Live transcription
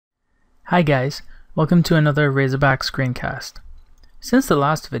Hi guys, welcome to another Razorback screencast. Since the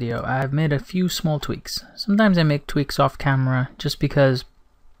last video, I've made a few small tweaks. Sometimes I make tweaks off camera just because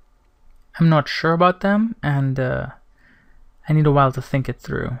I'm not sure about them and I need a while to think it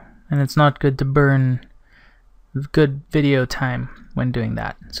through. And it's not good to burn good video time when doing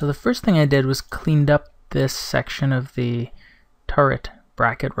that. So the first thing I did was cleaned up this section of the turret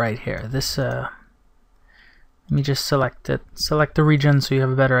bracket right here. This let me just select it. Select the region so you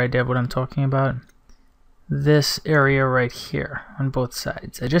have a better idea of what I'm talking about. This area right here on both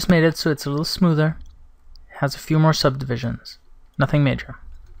sides. I just made it so it's a little smoother. It has a few more subdivisions. Nothing major.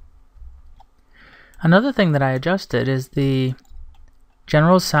 Another thing that I adjusted is the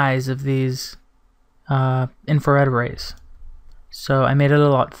general size of these infrared arrays. So I made it a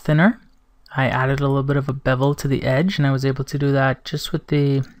lot thinner. I added a little bit of a bevel to the edge, and I was able to do that just with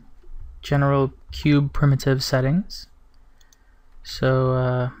the general cube primitive settings.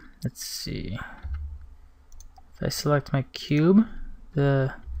 So let's see. If I select my cube,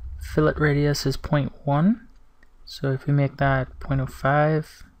 the fillet radius is 0.1. So if we make that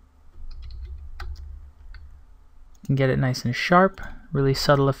 0.05, you can get it nice and sharp, really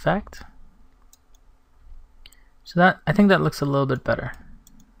subtle effect. So that, I think that looks a little bit better.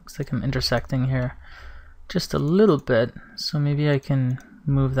 Looks like I'm intersecting here just a little bit, so maybe I can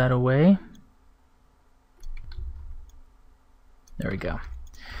move that away. There we go.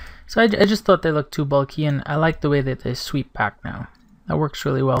 So I just thought they looked too bulky, and I like the way that they sweep back now. That works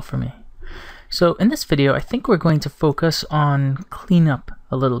really well for me. So in this video, I think we're going to focus on cleanup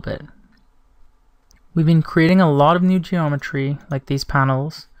a little bit. We've been creating a lot of new geometry, like these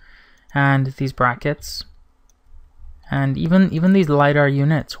panels and these brackets, and even these LiDAR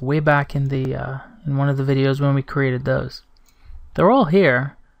units way back in the in one of the videos when we created those. They're all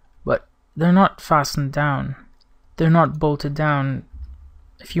here, but they're not fastened down. They're not bolted down.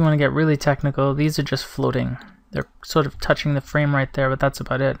 If you want to get really technical, these are just floating. They're sort of touching the frame right there, but that's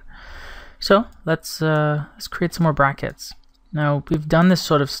about it. So let's create some more brackets. Now, we've done this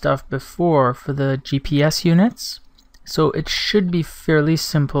sort of stuff before for the GPS units, so it should be fairly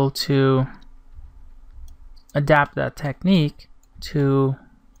simple to adapt that technique to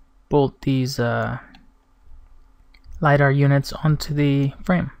bolt these LiDAR units onto the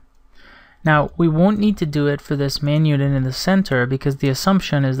frame. Now, we won't need to do it for this main unit in the center because the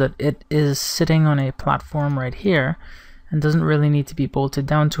assumption is that it is sitting on a platform right here and doesn't really need to be bolted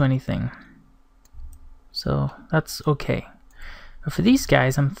down to anything. So that's okay. But for these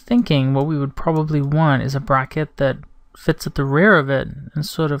guys, I'm thinking what we would probably want is a bracket that fits at the rear of it and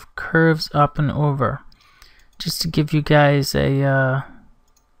sort of curves up and over, just to give you guys a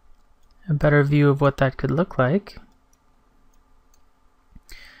better view of what that could look like.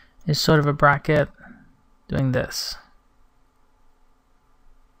 Is sort of a bracket doing this.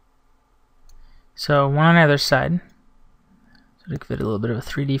 So one on either side, so to give it a little bit of a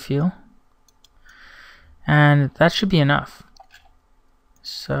 3D feel, and that should be enough.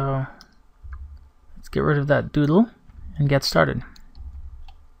 So let's get rid of that doodle and get started.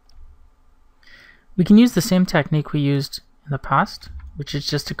 We can use the same technique we used in the past, which is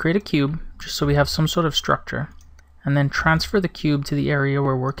just to create a cube, just so we have some sort of structure, and then transfer the cube to the area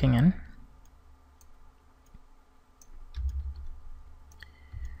we're working in.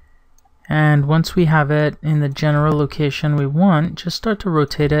 And once we have it in the general location we want, just start to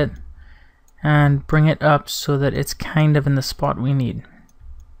rotate it and bring it up so that it's kind of in the spot we need.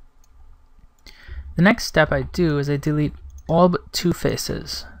 The next step I do is I delete all but two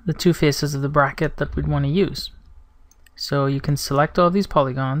faces, the two faces of the bracket that we'd want to use. So you can select all these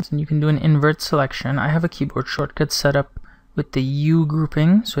polygons and you can do an invert selection. I have a keyboard shortcut set up with the U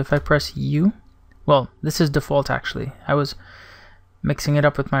grouping. So if I press U, well, this is default actually. I was mixing it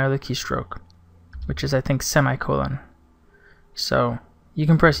up with my other keystroke, which is I think semicolon. So you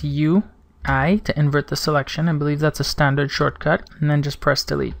can press U, I to invert the selection. I believe that's a standard shortcut, and then just press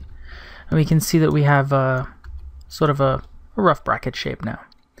delete. And we can see that we have sort of a rough bracket shape now.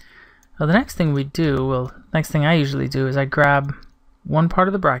 Now the next thing we do, well, next thing I usually do is I grab one part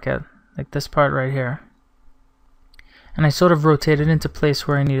of the bracket, like this part right here, and I sort of rotate it into place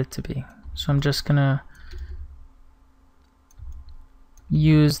where I need it to be. So I'm just gonna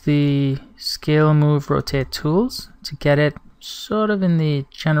use the scale, move, rotate tools to get it sort of in the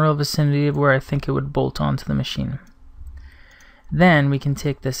general vicinity of where I think it would bolt onto the machine. Then we can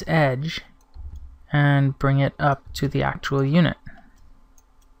take this edge and bring it up to the actual unit.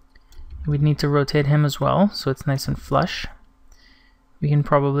 We'd need to rotate him as well, so it's nice and flush. We can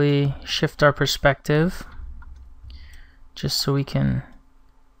probably shift our perspective just so we can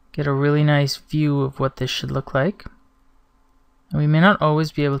get a really nice view of what this should look like. And we may not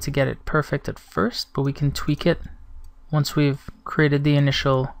always be able to get it perfect at first, but we can tweak it once we've created the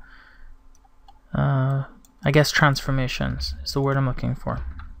initial, I guess transformations is the word I'm looking for.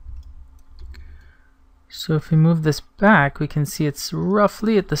 So if we move this back, we can see it's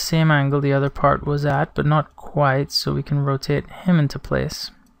roughly at the same angle the other part was at, but not quite, so we can rotate him into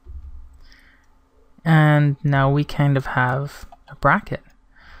place. And now we kind of have a bracket.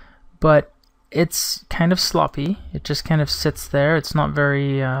 But it's kind of sloppy. It just kind of sits there. It's not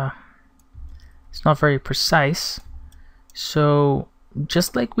very precise. So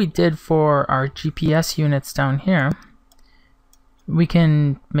just like we did for our GPS units down here, we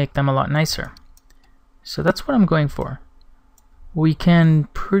can make them a lot nicer. So that's what I'm going for. We can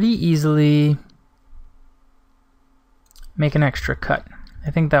pretty easily make an extra cut.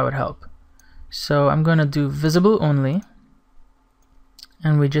 I think that would help. So I'm going to do visible only,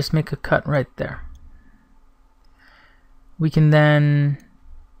 and we just make a cut right there. We can then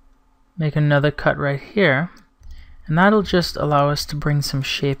make another cut right here, and that'll just allow us to bring some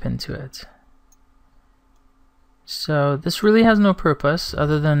shape into it. So this really has no purpose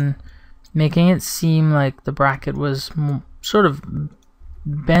other than making it seem like the bracket was sort of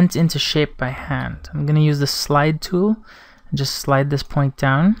bent into shape by hand. I'm going to use the slide tool and just slide this point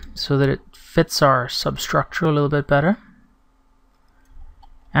down so that it fits our substructure a little bit better.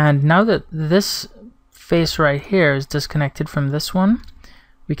 And now that this face right here is disconnected from this one,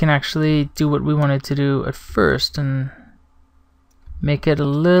 we can actually do what we wanted to do at first and make it a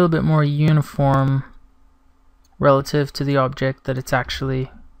little bit more uniform relative to the object that it's actually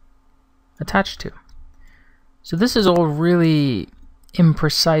attached to. So this is all really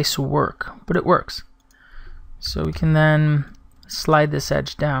imprecise work, but it works. So we can then slide this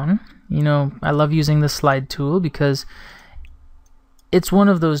edge down. You know, I love using the slide tool because it's one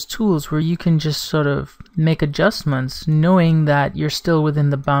of those tools where you can just sort of make adjustments knowing that you're still within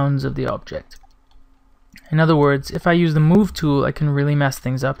the bounds of the object. In other words, if I use the move tool, I can really mess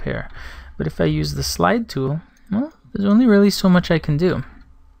things up here. But if I use the slide tool, well, there's only really so much I can do.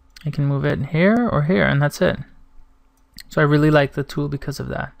 I can move it here or here, and that's it. So I really like the tool because of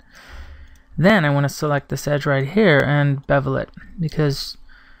that. Then I want to select this edge right here and bevel it, because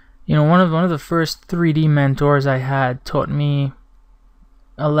you know, one of the first 3D mentors I had taught me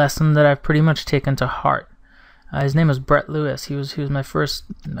a lesson that I've pretty much taken to heart. His name was Brett Lewis. He was my first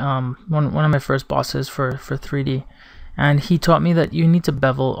one of my first bosses for 3D, and he taught me that you need to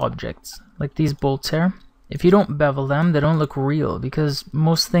bevel objects like these bolts here. If you don't bevel them, they don't look real, because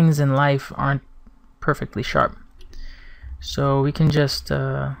most things in life aren't perfectly sharp. So we can just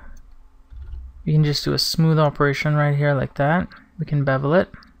do a smooth operation right here like that. We can bevel it,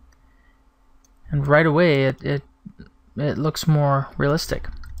 and right away it looks more realistic.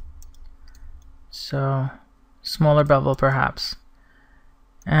 So smaller bevel perhaps,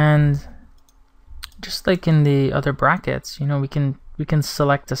 and just like in the other brackets, you know, we can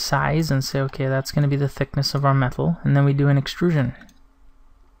select a size and say, okay, that's going to be the thickness of our metal, and then we do an extrusion.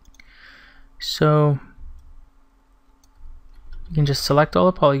 So we can just select all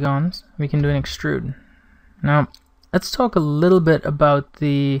the polygons, we can do an extrude. Now let's talk a little bit about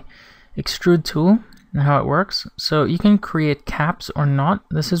the extrude tool and how it works. So you can create caps or not.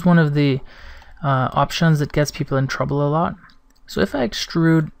 This is one of the options that gets people in trouble a lot. So if I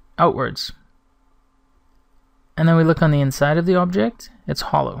extrude outwards, and then we look on the inside of the object, it's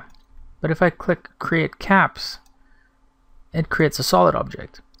hollow. But if I click create caps, it creates a solid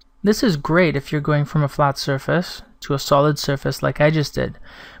object. This is great if you're going from a flat surface to a solid surface like I just did.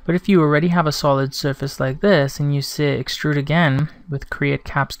 But if you already have a solid surface like this and you say extrude again with create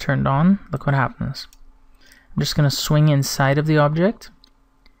caps turned on, look what happens. I'm just going to swing inside of the object.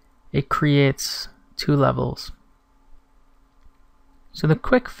 It creates two levels. So the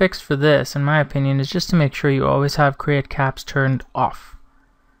quick fix for this, in my opinion, is just to make sure you always have create caps turned off,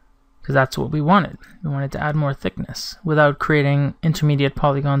 because that's what we wanted. We wanted to add more thickness without creating intermediate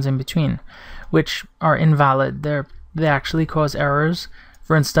polygons in between, which are invalid. They actually cause errors.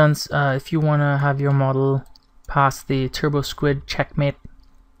 For instance, if you want to have your model pass the Turbo Squid Checkmate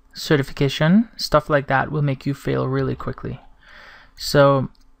certification, stuff like that will make you fail really quickly. So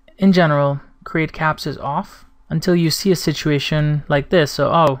in general, create caps is off until you see a situation like this. So,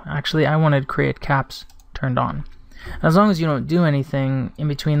 oh, actually I wanted create caps turned on. As long as you don't do anything in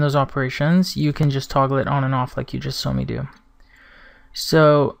between those operations, you can just toggle it on and off like you just saw me do.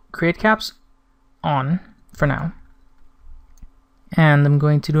 So create caps on for now. And I'm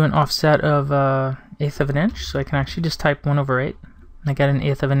going to do an offset of 1/8 of an inch, so I can actually just type 1/8. I get an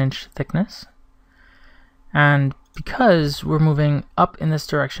 1/8 of an inch thickness. And because we're moving up in this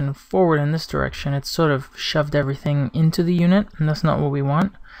direction, forward in this direction, it's sort of shoved everything into the unit, and that's not what we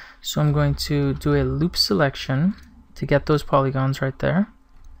want. So I'm going to do a loop selection to get those polygons right there,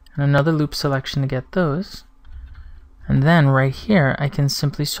 and another loop selection to get those. And then right here, I can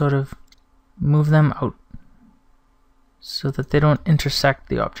simply sort of move them out so that they don't intersect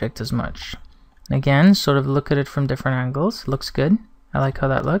the object as much. And again, sort of look at it from different angles. Looks good. I like how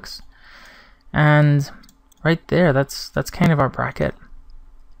that looks. And right there, that's kind of our bracket.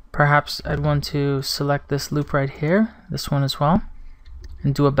 Perhaps I'd want to select this loop right here, this one as well,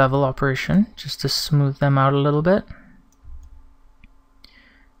 and do a bevel operation just to smooth them out a little bit.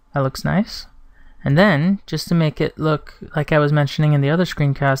 That looks nice. And then, just to make it look like I was mentioning in the other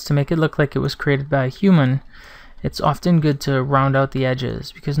screencast, to make it look like it was created by a human, it's often good to round out the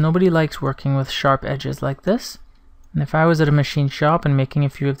edges, because nobody likes working with sharp edges like this. And if I was at a machine shop and making a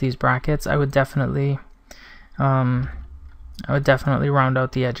few of these brackets, I would definitely round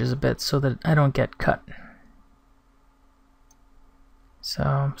out the edges a bit so that I don't get cut.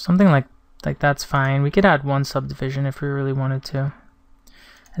 So something like that's fine. We could add one subdivision if we really wanted to.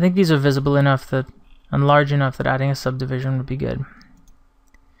 I think these are visible enough that, and large enough that adding a subdivision would be good.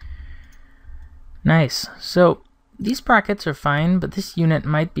 Nice. So these brackets are fine, but this unit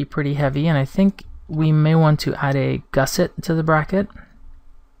might be pretty heavy, and I think we may want to add a gusset to the bracket.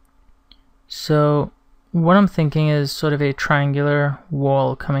 So what I'm thinking is sort of a triangular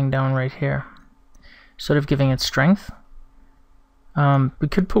wall coming down right here, sort of giving it strength. We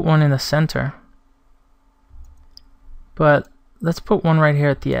could put one in the center, but let's put one right here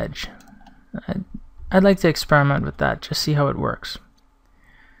at the edge. I'd like to experiment with that, just see how it works.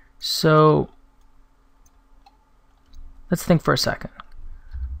 So let's think for a second.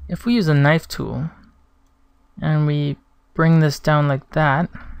 If we use a knife tool and we bring this down like that,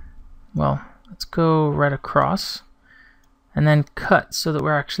 well, let's go right across and then cut so that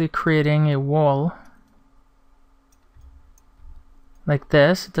we're actually creating a wall like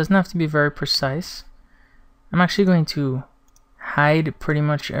this. It doesn't have to be very precise. I'm actually going to hide pretty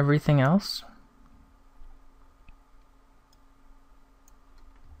much everything else,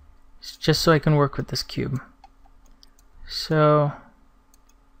 just so I can work with this cube. So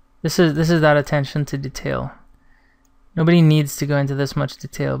this is that attention to detail. Nobody needs to go into this much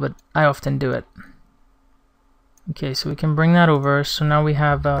detail, but I often do it. Okay, so we can bring that over. So now we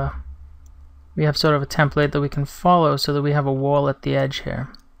have sort of a template that we can follow so that we have a wall at the edge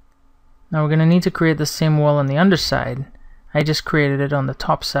here. Now we're going to need to create the same wall on the underside. I just created it on the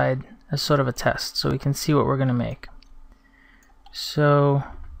top side as sort of a test so we can see what we're going to make. So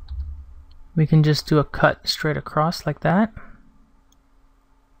we can just do a cut straight across like that.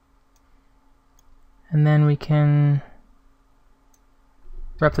 And then we can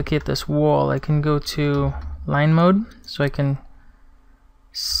replicate this wall. I can go to line mode so I can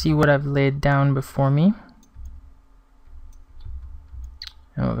see what I've laid down before me.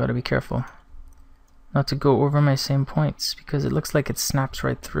 Oh, I've got to be careful not to go over my same points because it looks like it snaps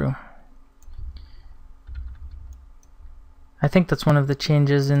right through. I think that's one of the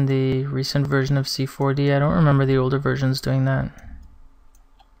changes in the recent version of C4D. I don't remember the older versions doing that.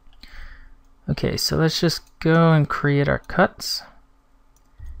 Okay, so let's just go and create our cuts.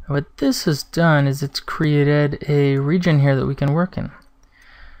 What this has done is it's created a region here that we can work in.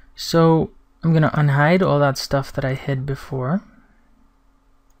 So I'm going to unhide all that stuff that I hid before.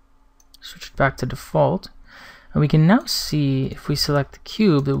 Switch it back to default. And we can now see, if we select the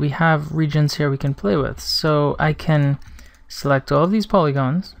cube, that we have regions here we can play with. So I can select all of these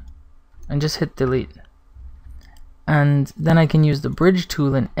polygons and just hit delete. And then I can use the bridge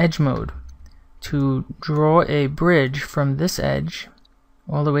tool in edge mode to draw a bridge from this edge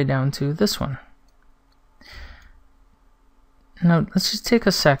all the way down to this one. Now let's just take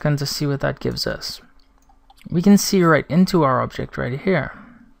a second to see what that gives us. We can see right into our object right here,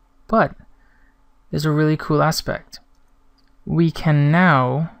 but there's a really cool aspect. We can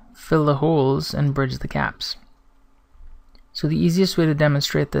now fill the holes and bridge the gaps. So the easiest way to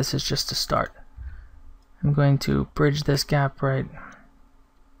demonstrate this is just to start. I'm going to bridge this gap right.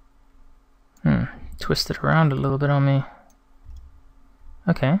 Twist it around a little bit on me.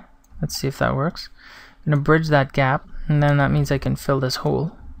 Okay, let's see if that works. I'm going to bridge that gap, and then that means I can fill this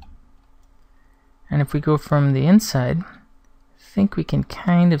hole. And if we go from the inside, I think we can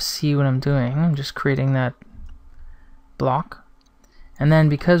kind of see what I'm doing. I'm just creating that block. And then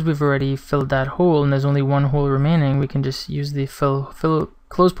because we've already filled that hole and there's only one hole remaining, we can just use the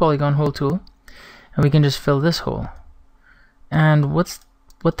close polygon hole tool, and we can just fill this hole. And what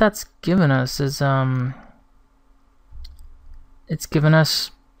that's given us is it's given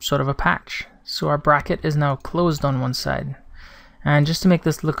us sort of a patch. So our bracket is now closed on one side. And just to make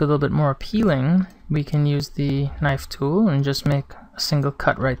this look a little bit more appealing, we can use the knife tool and just make a single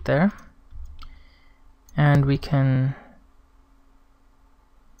cut right there. And we can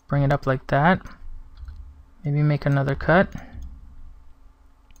bring it up like that. Maybe make another cut.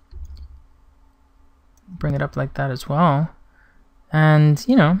 Bring it up like that as well. And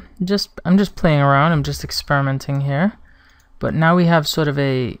you know, I'm just playing around, I'm just experimenting here. But now we have sort of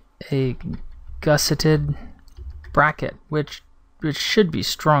a gusseted bracket, which should be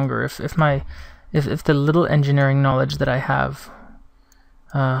stronger if the little engineering knowledge that I have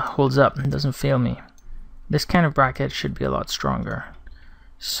holds up and doesn't fail me. This kind of bracket should be a lot stronger.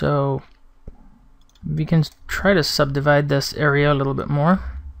 So we can try to subdivide this area a little bit more.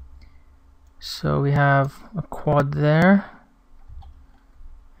 So we have a quad there,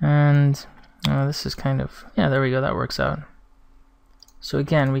 and this is kind of, yeah, there we go, that works out. So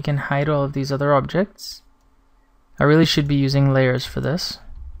again, we can hide all of these other objects. I really should be using layers for this,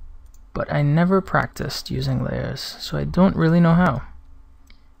 but I never practiced using layers, so I don't really know how.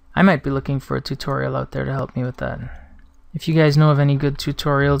 I might be looking for a tutorial out there to help me with that. If you guys know of any good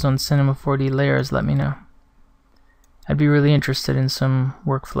tutorials on Cinema 4D layers, let me know. I'd be really interested in some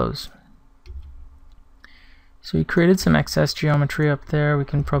workflows. So we created some excess geometry up there. We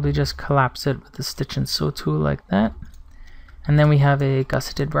can probably just collapse it with the stitch and sew tool like that. And then we have a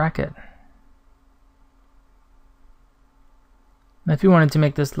gusseted bracket. Now if you wanted to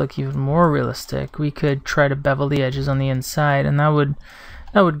make this look even more realistic, we could try to bevel the edges on the inside, and that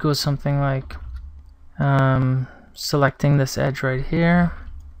would go something like selecting this edge right here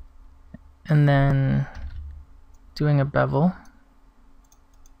and then doing a bevel.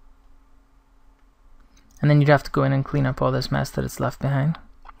 And then you'd have to go in and clean up all this mess that it's left behind.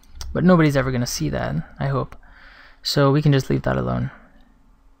 But nobody's ever going to see that, I hope. So we can just leave that alone.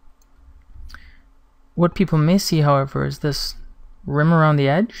 What people may see, however, is this rim around the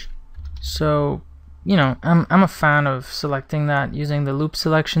edge. So, you know, I'm a fan of selecting that using the loop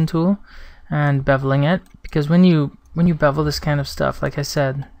selection tool and beveling it, because when you bevel this kind of stuff, like I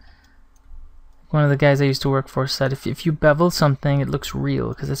said, one of the guys I used to work for said if you bevel something, it looks real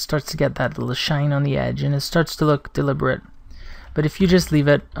because it starts to get that little shine on the edge and it starts to look deliberate. But if you just leave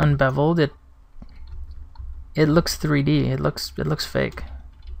it unbeveled, it looks 3D. It looks fake.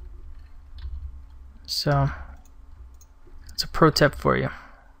 So it's a pro tip for you.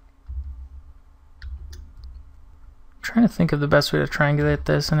 I'm trying to think of the best way to triangulate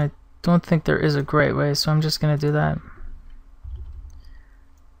this, and I don't think there is a great way, so I'm just gonna do that.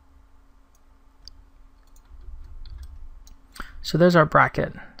 So there's our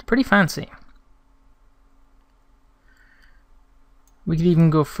bracket. It's pretty fancy. We could even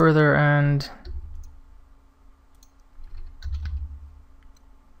go further and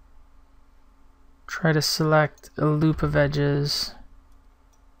try to select a loop of edges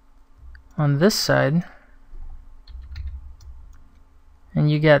on this side, and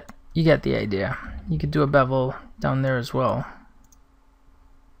you get the idea. You could do a bevel down there as well.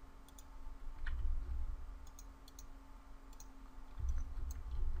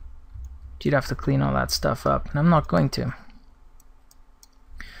 You'd have to clean all that stuff up, and I'm not going to.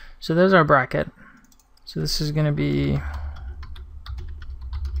 So there's our bracket. So this is going to be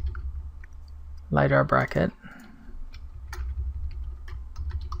LiDAR bracket.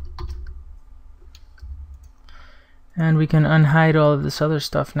 And we can unhide all of this other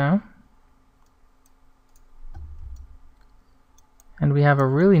stuff now. And we have a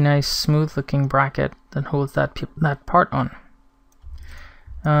really nice smooth looking bracket that holds that part on.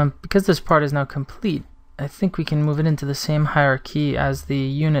 Because this part is now complete, I think we can move it into the same hierarchy as the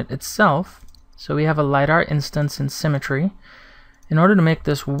unit itself. So we have a LiDAR instance in symmetry. In order to make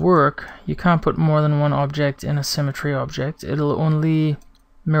this work, you can't put more than one object in a symmetry object. It'll only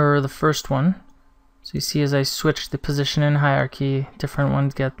mirror the first one. So you see, as I switch the position in hierarchy, different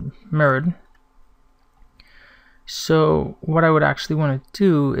ones get mirrored. So what I would actually want to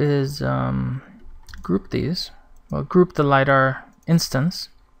do is group these. Well, group the LiDAR instance,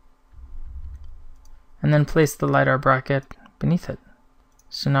 and then place the LiDAR bracket beneath it.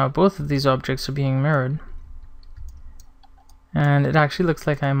 So now both of these objects are being mirrored, and it actually looks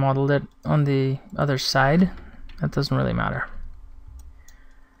like I modeled it on the other side. That doesn't really matter.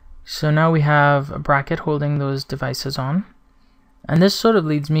 So now we have a bracket holding those devices on, and this sort of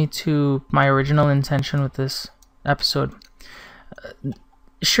leads me to my original intention with this episode.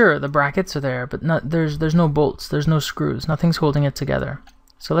 Sure, the brackets are there, but there's no bolts, there's no screws, nothing's holding it together.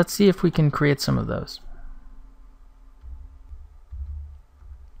 So let's see if we can create some of those.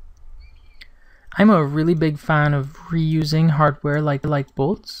 I'm a really big fan of reusing hardware like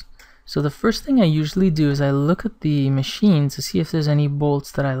bolts. So the first thing I usually do is I look at the machine to see if there's any bolts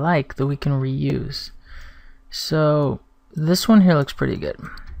that I like that we can reuse. So this one here looks pretty good.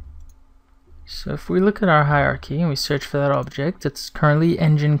 So if we look at our hierarchy and we search for that object, it's currently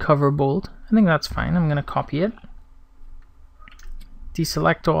engine cover bolt. I think that's fine. I'm going to copy it,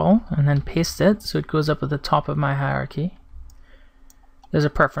 deselect all, and then paste it so it goes up at the top of my hierarchy. There's a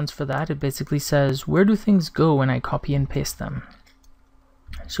preference for that. It basically says, where do things go when I copy and paste them?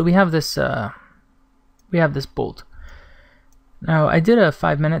 So we have this bolt. Now I did a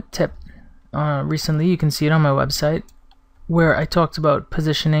 5-minute tip recently. You can see it on my website, where I talked about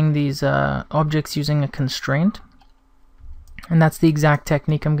positioning these objects using a constraint, and that's the exact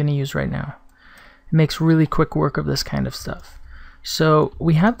technique I'm going to use right now. It makes really quick work of this kind of stuff. So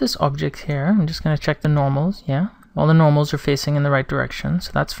we have this object here. I'm just going to check the normals. Yeah, all the normals are facing in the right direction,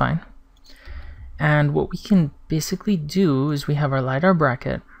 so that's fine. And what we can basically do is we have our LiDAR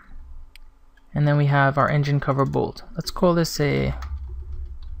bracket, and then we have our engine cover bolt. Let's call this a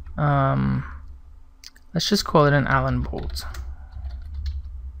let's just call it an Allen bolt.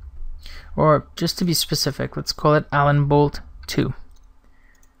 Or just to be specific, let's call it Allen bolt 2.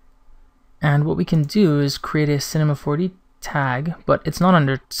 And what we can do is create a Cinema 4D tag, but it's not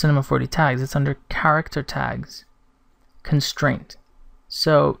under Cinema 4D tags, it's under character tags, constraint.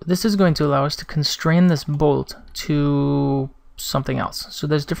 So this is going to allow us to constrain this bolt to something else. So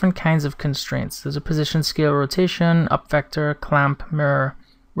there's different kinds of constraints. There's a position, scale, rotation, up vector, clamp, mirror.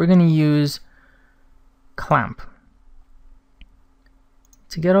 We're going to use clamp.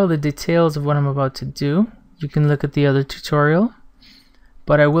 To get all the details of what I'm about to do, you can look at the other tutorial,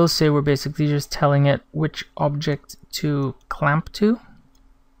 but I will say we're basically just telling it which object to clamp to,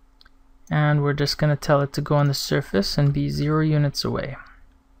 and we're just going to tell it to go on the surface and be 0 units away.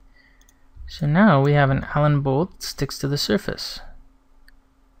 So now we have an Allen bolt that sticks to the surface.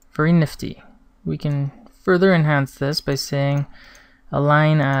 Very nifty. We can further enhance this by saying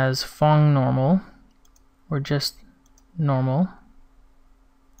align as Phong normal, or just normal.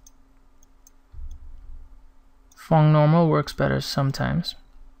 Phong normal works better sometimes.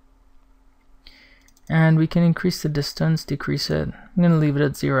 And we can increase the distance, decrease it. I'm going to leave it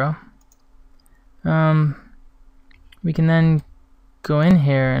at 0. We can then go in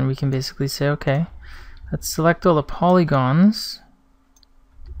here and we can basically say, okay, let's select all the polygons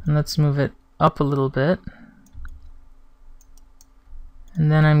and let's move it up a little bit.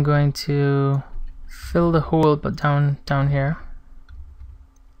 And then I'm going to fill the hole but down here.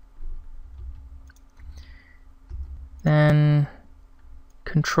 Then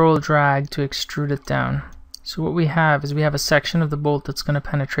control drag to extrude it down. So what we have is we have a section of the bolt that's going to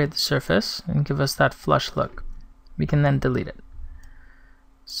penetrate the surface and give us that flush look. We can then delete it.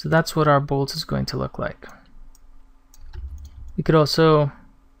 So that's what our bolt is going to look like. We could also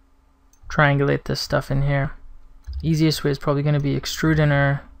triangulate this stuff in here. Easiest way is probably going to be extrude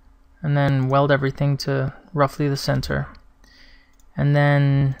inner and then weld everything to roughly the center. And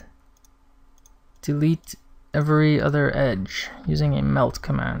then delete every other edge using a melt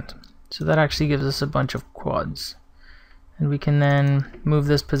command. So that actually gives us a bunch of quads. And we can then move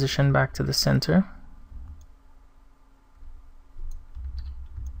this position back to the center.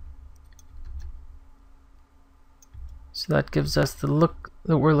 So that gives us the look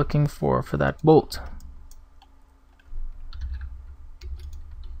that we're looking for that bolt.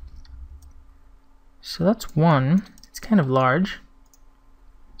 So that's one. It's kind of large,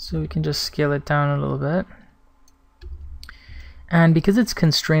 so we can just scale it down a little bit. And because it's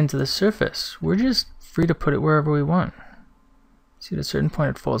constrained to the surface, we're just free to put it wherever we want. See, at a certain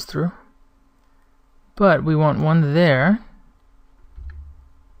point it falls through. But we want one there.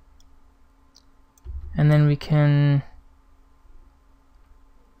 And then we can,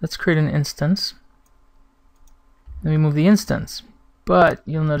 let's create an instance. Then we move the instance. But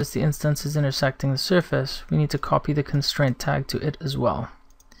you'll notice the instance is intersecting the surface. We need to copy the constraint tag to it as well.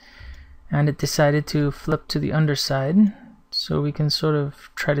 And it decided to flip to the underside, so we can sort of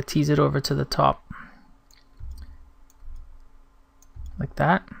try to tease it over to the top. Like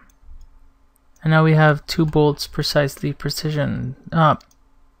that. And now we have two bolts precisely positioned.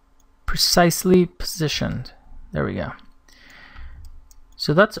 There we go.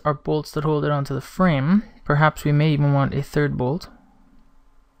 So that's our bolts that hold it onto the frame. Perhaps we may even want a third bolt.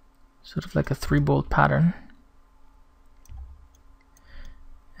 Sort of like a 3-bolt pattern.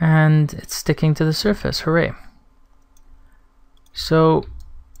 And it's sticking to the surface. Hooray. So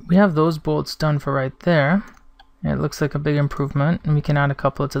we have those bolts done for right there. It looks like a big improvement, and we can add a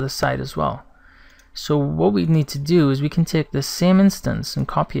couple to the side as well. So what we need to do is we can take the same instance and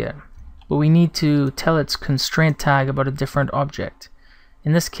copy it, but we need to tell its constraint tag about a different object.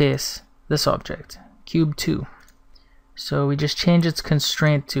 in this case, this object, cube 2. So we just change its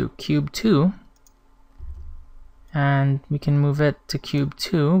constraint to cube 2, and we can move it to cube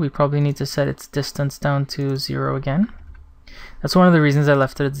 2. We probably need to set its distance down to 0 again. That's one of the reasons I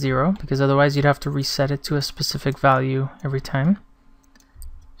left it at 0, because otherwise you'd have to reset it to a specific value every time.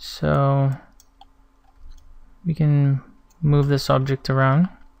 So we can move this object around.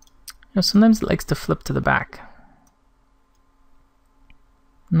 You know, sometimes it likes to flip to the back.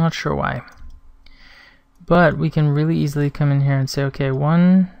 I'm not sure why. But we can really easily come in here and say, okay,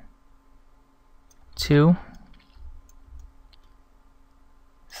 1, 2,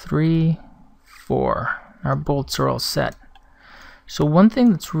 3, 4. Our bolts are all set. So one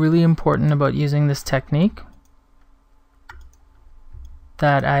thing that's really important about using this technique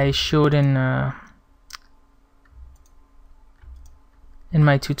that I showed in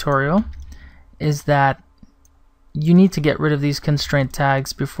my tutorial is that you need to get rid of these constraint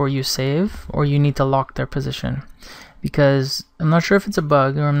tags before you save, or you need to lock their position. Because I'm not sure if it's a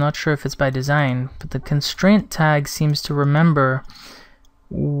bug or I'm not sure if it's by design, but the constraint tag seems to remember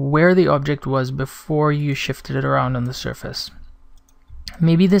where the object was before you shifted it around on the surface.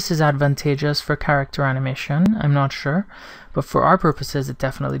 Maybe this is advantageous for character animation, I'm not sure, but for our purposes it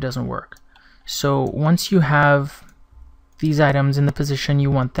definitely doesn't work. So once you have these items in the position you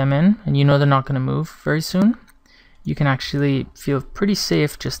want them in, and you know they're not going to move very soon, you can actually feel pretty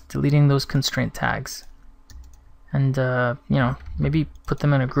safe just deleting those constraint tags. And you know, maybe put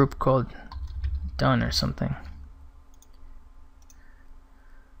them in a group called done or something.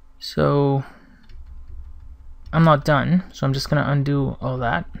 So I'm not done, so I'm just going to undo all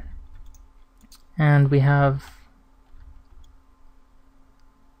that. And we have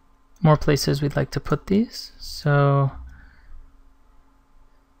more places we'd like to put these. So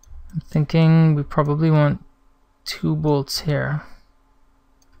I'm thinking we probably want 2 bolts here.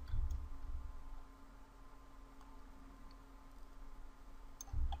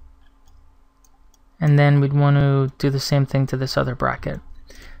 And then we'd want to do the same thing to this other bracket.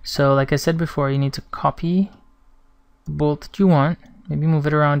 So like I said before, you need to copy the bolt that you want, maybe move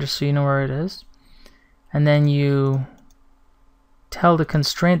it around just so you know where it is, and then you tell the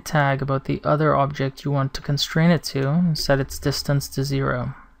constraint tag about the other object you want to constrain it to and set its distance to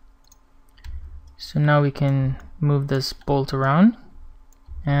 0. So now we can move this bolt around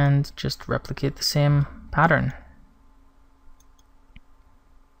and just replicate the same pattern.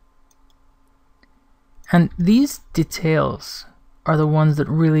 And these details are the ones that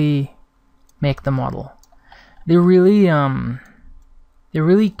really make the model. They really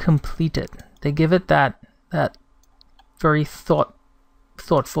complete it. They give it that very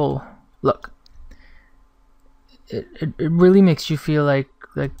thoughtful look. It really makes you feel like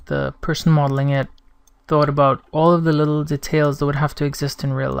the person modeling it thought about all of the little details that would have to exist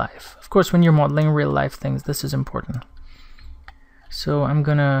in real life. Of course, when you're modeling real life things, this is important. So I'm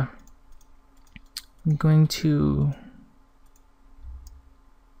going to,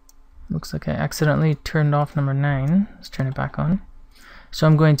 looks like I accidentally turned off number 9. Let's turn it back on. So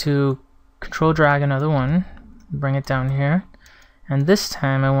I'm going to control drag another one, bring it down here, and this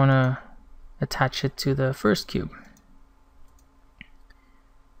time I want to attach it to the first cube.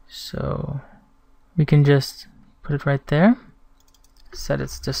 So we can just put it right there, set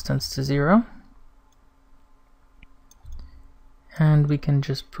its distance to 0, and we can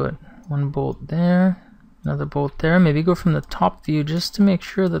just put 1 bolt there, another bolt there, maybe go from the top view just to make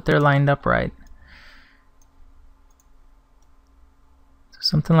sure that they're lined up right. So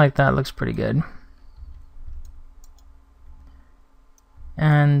something like that looks pretty good.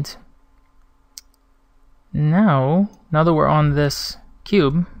 And now that we're on this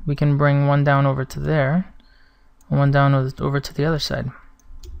cube, we can bring one down over to there and one down over to the other side.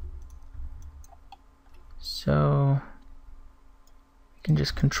 So we can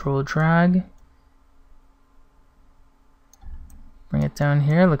just control drag, bring it down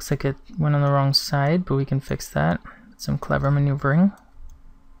here. Looks like it went on the wrong side, but we can fix that with some clever maneuvering.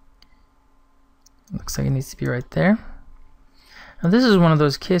 Looks like it needs to be right there. Now this is one of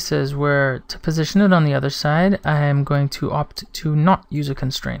those cases where to position it on the other side, I am going to opt to not use a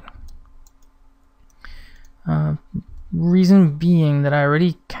constraint. Reason being that I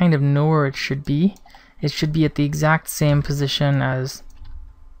already kind of know where it should be. It should be at the exact same position as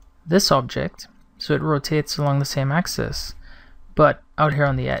this object, so it rotates along the same axis, but out here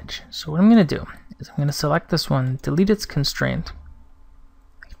on the edge. So what I'm going to do is I'm going to select this one, delete its constraint.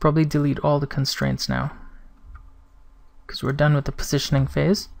 I could probably delete all the constraints now, because we're done with the positioning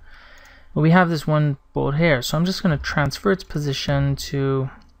phase. But we have this one bolt here, so I'm just going to transfer its position to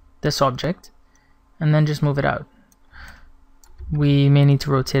this object and then just move it out. we may need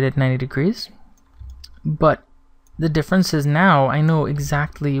to rotate it 90 degrees. But the difference is now I know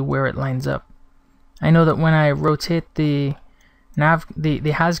exactly where it lines up. I know that when I rotate the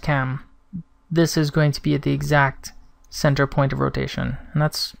HazCam, this is going to be at the exact center point of rotation, and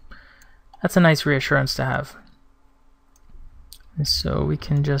that's a nice reassurance to have. And so we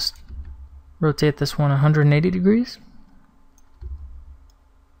can just rotate this one 180 degrees.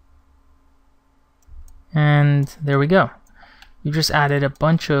 And there we go. We've just added a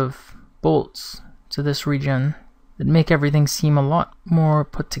bunch of bolts to this region that make everything seem a lot more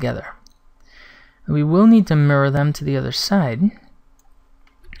put together. And we will need to mirror them to the other side.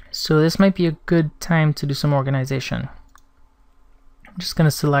 So this might be a good time to do some organization. I'm just going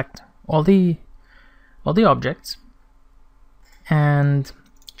to select all the objects and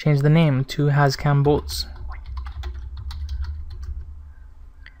change the name to HazCam bolts.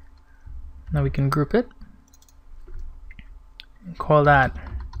 Now we can group it and call that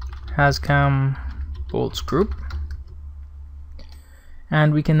HazCam bolts group,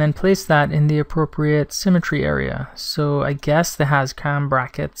 and we can then place that in the appropriate symmetry area. So I guess the HazCam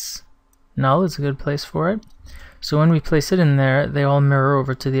brackets null is a good place for it. So when we place it in there, they all mirror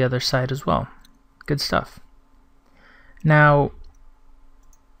over to the other side as well. Good stuff. Now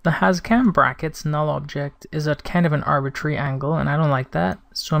the HazCam brackets null object is at kind of an arbitrary angle, and I don't like that,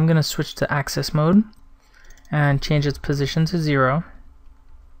 so I'm going to switch to axis mode and change its position to 0.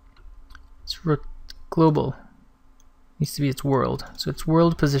 It's global. Needs to be its world. So its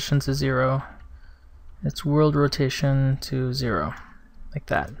world position to 0, its world rotation to 0, like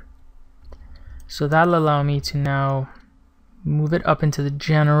that. So that'll allow me to now move it up into the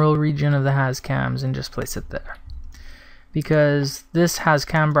general region of the HazCams and just place it there. Because this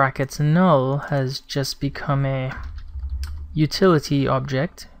HazCam brackets null has just become a utility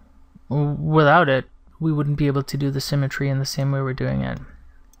object. Without it, we wouldn't be able to do the symmetry in the same way we're doing it.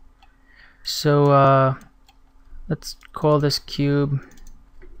 So let's call this cube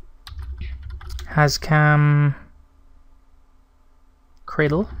HazCam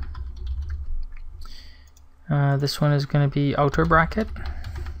cradle. This one is going to be outer bracket,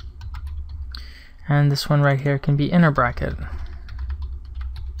 and this one right here can be inner bracket.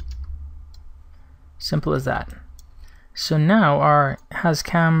 Simple as that. So now our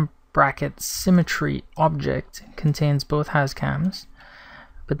HazCam bracket symmetry object contains both HazCams,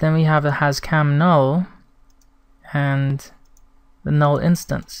 but then we have a HazCam null and the null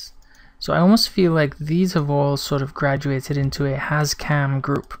instance. So I almost feel like these have all sort of graduated into a HazCam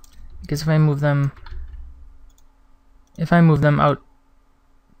group, because if I move them out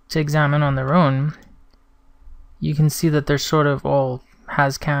to examine on their own, you can see that they're sort of all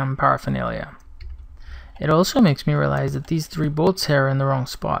HazCam paraphernalia. It also makes me realize that these 3 bolts here are in the wrong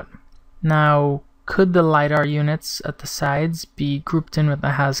spot. Now, could the LiDAR units at the sides be grouped in with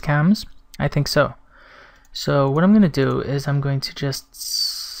the HazCams? I think so. So what I'm going to do is I'm going to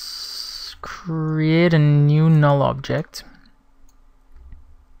just create a new null object,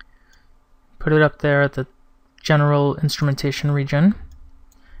 put it up there at the general instrumentation region,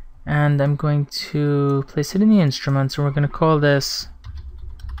 and I'm going to place it in the instruments, and we're going to call this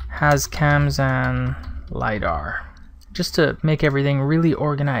HazCams and LiDAR, just to make everything really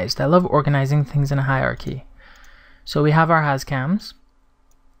organized. I love organizing things in a hierarchy. So we have our HazCams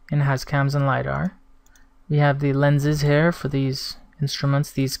in HazCams and LiDAR. We have the lenses here for these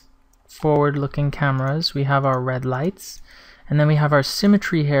instruments, these forward-looking cameras. We have our red lights, and then we have our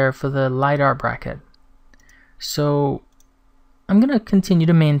symmetry here for the LiDAR bracket. So I'm going to continue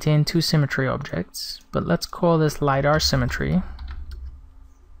to maintain 2 symmetry objects, but let's call this LiDAR symmetry,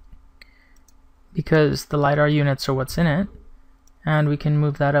 because the LiDAR units are what's in it, and we can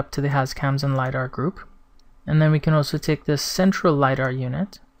move that up to the HazCams and LiDAR group. And then we can also take this central LiDAR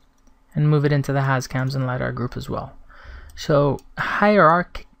unit and move it into the HazCams and LiDAR group as well. So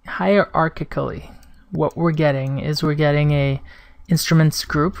hierarchically, what we're getting is we're getting a instruments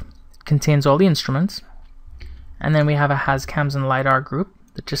group that contains all the instruments, and then we have a HazCams and LiDAR group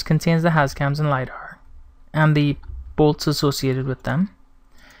that just contains the HazCams and LiDAR and the bolts associated with them.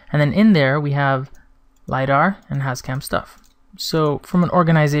 And then in there we have LiDAR and HazCam stuff. So from an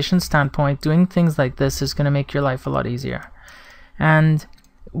organization standpoint, doing things like this is going to make your life a lot easier. And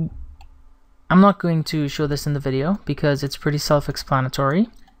I'm not going to show this in the video because it's pretty self-explanatory,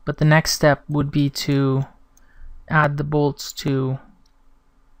 but the next step would be to add the bolts to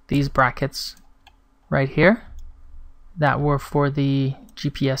these brackets right here that were for the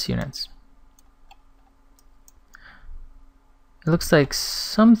GPS units. It looks like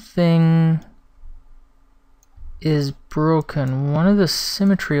something is broken. One of the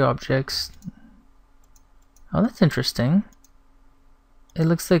symmetry objects. Oh, that's interesting. it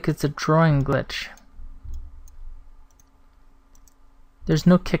looks like it's a drawing glitch. There's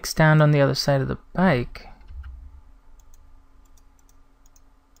no kickstand on the other side of the bike.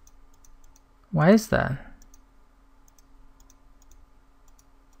 Why is that?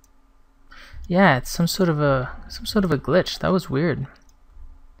 Yeah, it's some sort of a glitch. That was weird.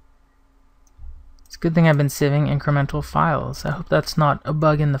 It's a good thing I've been saving incremental files. I hope that's not a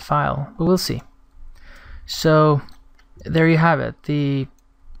bug in the file, but we'll see. So there you have it. The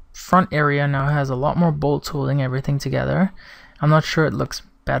front area now has a lot more bolts holding everything together. I'm not sure it looks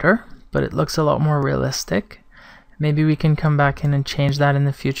better, but it looks a lot more realistic. Maybe we can come back in and change that in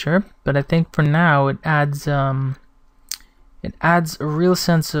the future, but I think for now it adds a real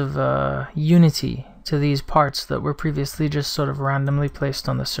sense of unity to these parts that were previously just sort of randomly placed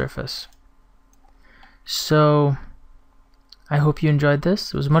on the surface. So I hope you enjoyed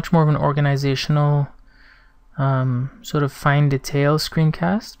this. It was much more of an organizational sort of fine detail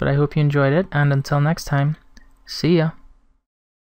screencast, but I hope you enjoyed it, and until next time, see ya.